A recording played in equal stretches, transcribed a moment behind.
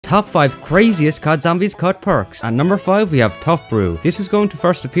top 5 craziest CoD Zombies CoD perks. At number 5 we have Tough Brew. This is going to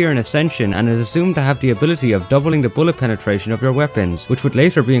first appear in Ascension and is assumed to have the ability of doubling the bullet penetration of your weapons, which would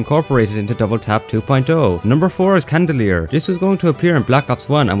later be incorporated into Double Tap 2.0. Number 4 is Candelier. This was going to appear in Black Ops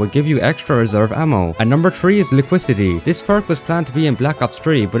 1 and would give you extra reserve ammo. At number 3 is Liquidity. This perk was planned to be in Black Ops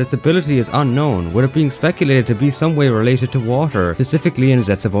 3, but its ability is unknown, with it being speculated to be some way related to water, specifically in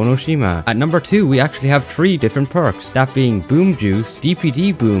Zetsubo no Shima. At number 2 we actually have 3 different perks, that being Boom Juice,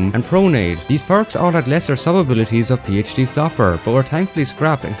 DPD Boom, and Pronade. These perks all had lesser sub-abilities of PhD Flopper, but were thankfully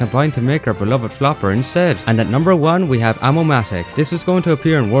scrapped and combined to make our beloved Flopper instead. And at number 1 we have Amm-O-Matic. This was going to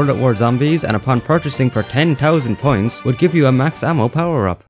appear in World at War Zombies and upon purchasing for 10,000 points would give you a max ammo power up.